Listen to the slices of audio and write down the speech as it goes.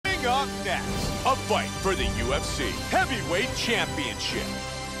Coming up next, a fight for the UFC Heavyweight Championship.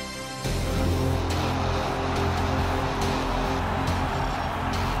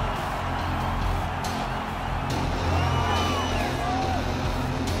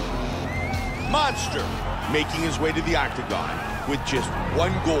 Monster making his way to the octagon with just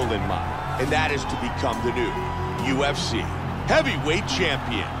one goal in mind, and that is to become the new UFC Heavyweight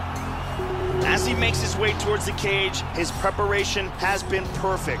Champion. As he makes his way towards the cage, his preparation has been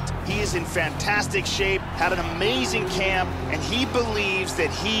perfect. He is in fantastic shape, had an amazing camp, and he believes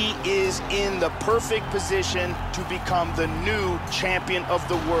that he is in the perfect position to become the new champion of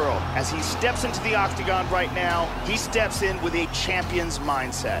the world. As he steps into the octagon right now, he steps in with a champion's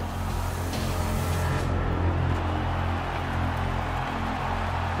mindset.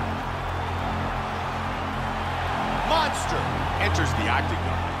 Monster enters the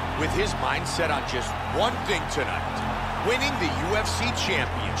octagon with his mind set on just one thing tonight: winning the UFC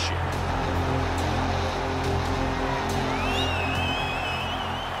Championship.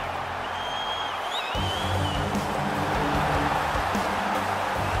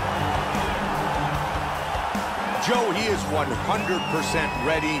 Joe, he is 100%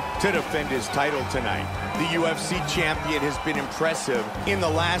 ready to defend his title tonight. The UFC champion has been impressive in the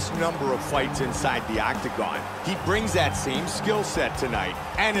last number of fights inside the octagon. He brings that same skill set tonight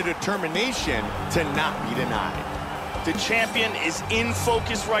and a determination to not be denied. The champion is in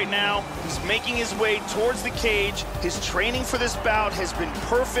focus right now. He's making his way towards the cage. His training for this bout has been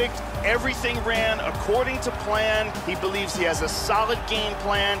perfect. Everything ran according to plan. He believes he has a solid game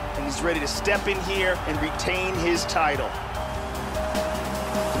plan, and he's ready to step in here and retain his title.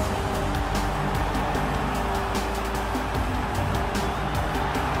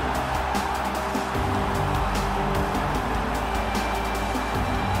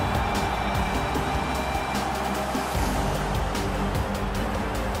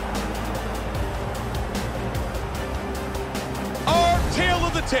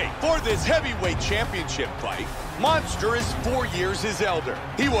 Tape for this heavyweight championship fight. Monster is 4 years his elder.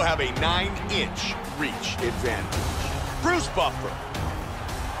 He will have a 9-inch reach advantage. Bruce Buffer.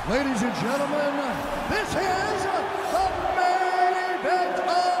 Ladies and gentlemen, this is the main event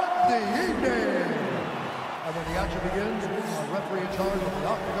of the evening. And when the action begins, our referee in charge of the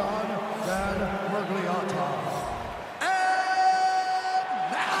octagon, Dan Mergliata. And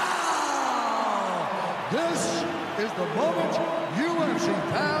now, this is the moment UFC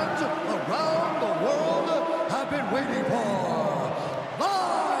fans around the world have been waiting for.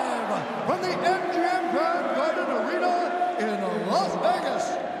 Live from the MGM Grand Garden Arena in Las Vegas.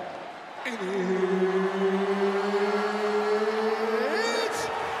 It's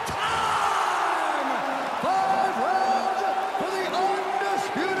time! 5 rounds for the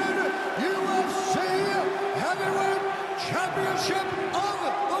undisputed UFC Heavyweight Championship of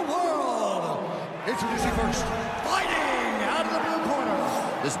the world. Introducing first, fighting out of the blue corner.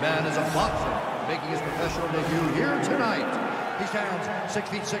 This man is a boxer, making his professional debut here tonight. He stands 6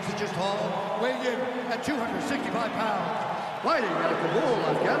 feet 6 inches tall, weighing in at 265 pounds. Fighting out of Kabul,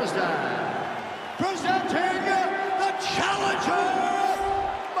 Afghanistan. Presenting the challenger,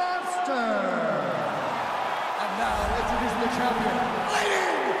 Monster. And now introducing the champion,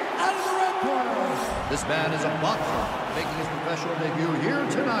 fighting out of the red corner. This man is a boxer, making his professional debut here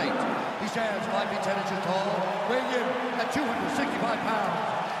tonight. He stands 5 feet 10 inches tall, weighing in at 265 pounds.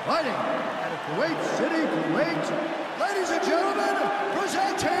 Fighting out of Kuwait City, Kuwait. Ladies and gentlemen,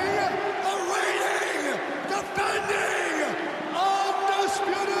 presenting the reigning, defending,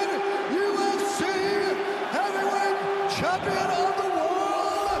 undisputed UFC Heavyweight Champion of the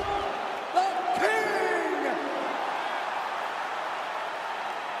world, the King!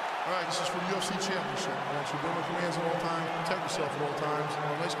 All right, this is for the UFC Championship. I want you to be with your hands at all times, protect yourself at all times.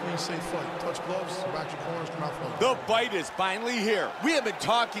 Nice, clean, safe fight. Touch gloves, back your corners, come out front. The fight is finally here. We have been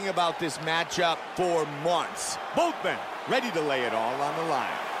talking about this matchup for months. Both men ready to lay it all on the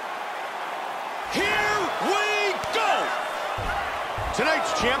line. Here we go!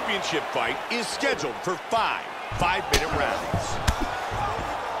 Tonight's championship fight is scheduled for 5 5-minute rounds.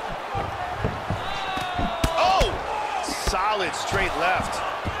 Oh! Solid straight left.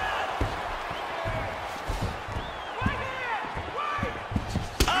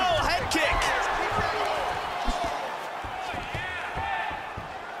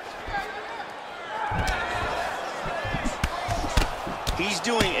 He's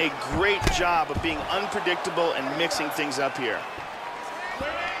doing a great job of being unpredictable and mixing things up here.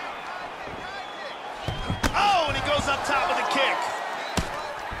 Oh, and he goes up top with a kick.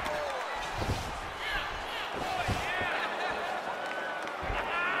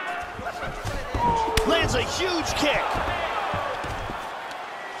 Lands a huge kick.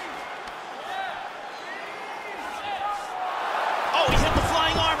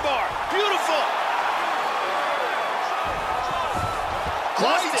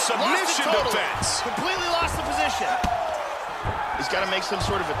 submission defense. Completely lost the position. He's got to make some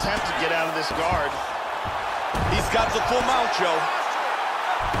sort of attempt to get out of this guard. He's got the full mount, Joe.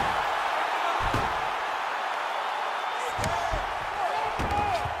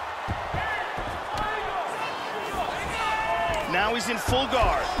 Now he's in full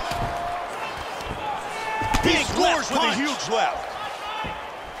guard. He scores with a huge left.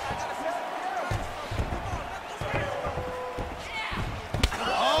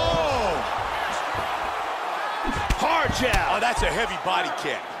 Oh! Hard jab. Oh, that's a heavy body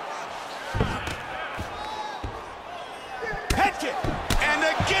kick. Head kick. And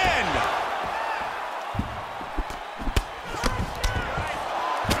again.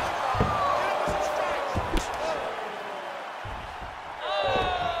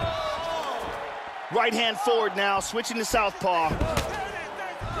 Right hand forward now, switching to southpaw.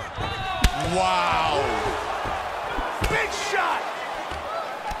 Wow. Big shot.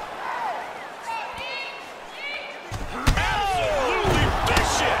 Absolutely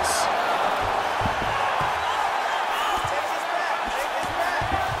vicious.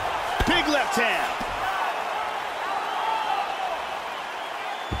 Big left hand.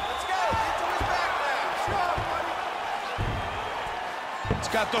 Let's go. Get to his back now. Sure, buddy. It's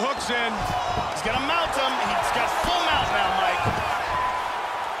got the hooks in. He's gonna mount him. He's got full mount now, Mike.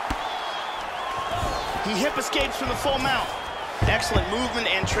 He hip escapes from the full mount. Excellent movement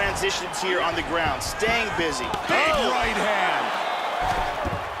and transitions here on the ground. Staying busy. Big right hand.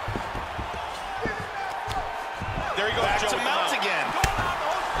 There he goes, Back Joe, to mount again.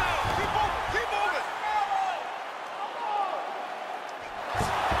 Keep moving.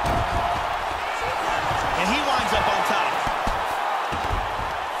 And he winds up on top.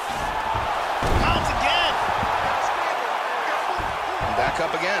 Mount again. And back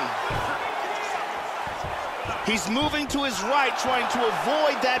up again. He's moving to his right, trying to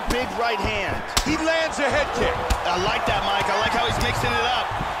avoid that big right hand. He lands a head kick. I like that, Mike. I like how he's mixing it up.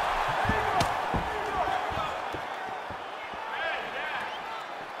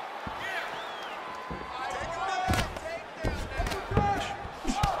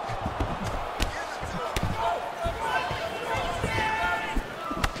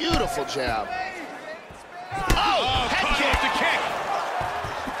 Beautiful jab. Oh, head kick. The kick.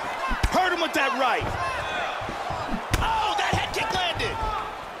 Hurt him with that right. Oh, that head kick landed.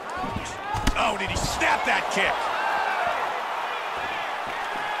 Oh, did he snap that kick?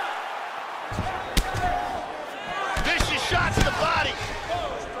 Vicious shot to the body.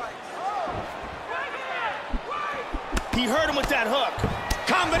 He hurt him with that hook.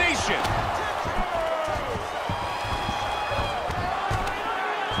 Combination.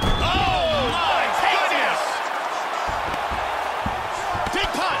 Oh, my goodness. Big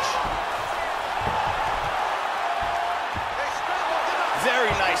punch.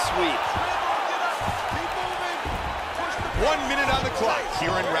 Very nice sweep. 1 minute on the clock here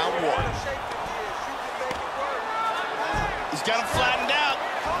in round one. He's got him flattened out.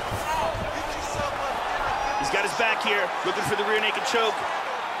 He's got his back here, looking for the rear naked choke.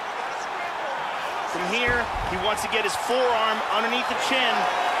 From here, he wants to get his forearm underneath the chin.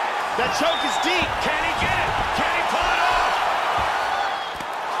 That choke is deep. Can he get it? Can he pull it off?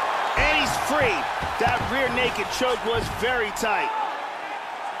 And he's free. That rear naked choke was very tight.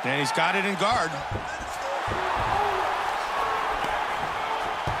 And he's got it in guard.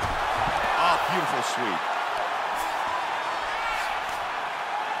 Oh, beautiful sweep.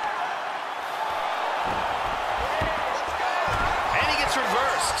 And he gets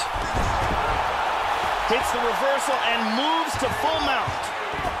reversed. Hits the reversal and moves to full mount.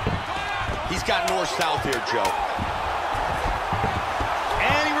 He's got north-south here, Joe.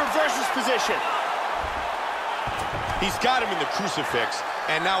 And he reverses position. He's got him in the crucifix,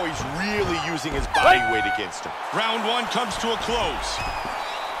 and now he's really using his body weight against him. Round one comes to a close.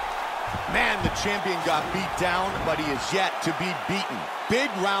 Man, the champion got beat down, but he is yet to be beaten. Big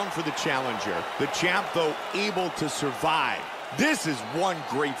round for the challenger. The champ, though, able to survive. This is one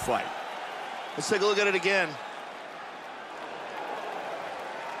great fight. Let's take a look at it again.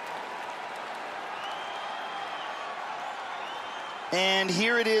 And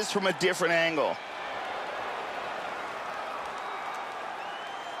here it is from a different angle.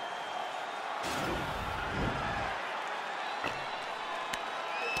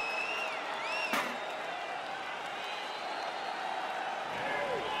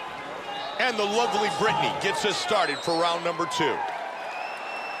 And the lovely Brittany gets us started for round number two.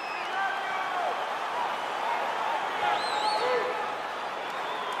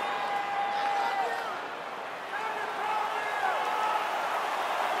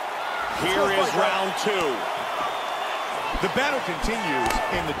 Here is round two. The battle continues,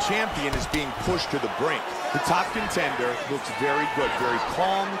 and the champion is being pushed to the brink. The top contender looks very good, very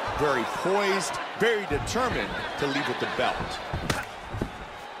calm, very poised, very determined to leave with the belt.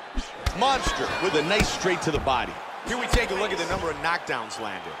 Monster with a nice straight to the body. Here we take a look at the number of knockdowns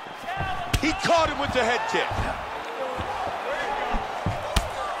landed. He caught him with the head kick.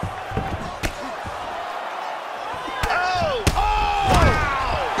 Oh! Oh!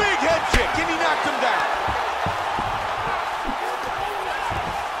 Wow! Big head kick, and he knocked him down.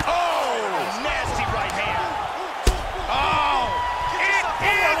 Oh! Nasty right hand. Oh! It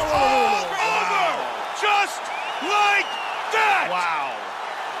is all over! Just like that! Wow.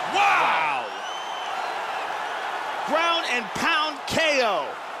 Wow! Ground and pound KO.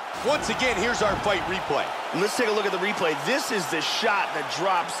 Once again, here's our fight replay. Let's take a look at the replay. This is the shot that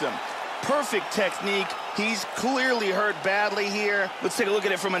drops him. Perfect technique. He's clearly hurt badly here. Let's take a look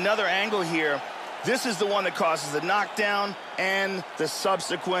at it from another angle here. This is the one that causes the knockdown and the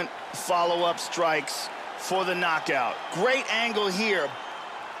subsequent follow-up strikes for the knockout. Great angle here.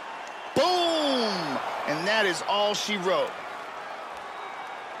 Boom! And that is all she wrote.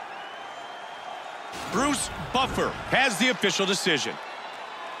 Bruce Buffer has the official decision.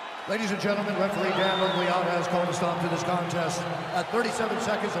 Ladies and gentlemen, referee Dan Luglia has called a stop to this contest at 37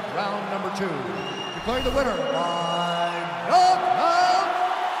 seconds of round number 2. Declaring the winner by knockout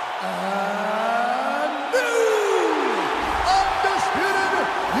and new undisputed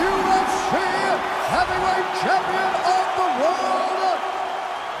UFC heavyweight champion of the world,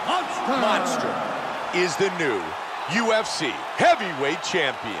 Monster. Monster is the new UFC heavyweight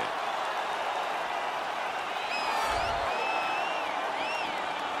champion.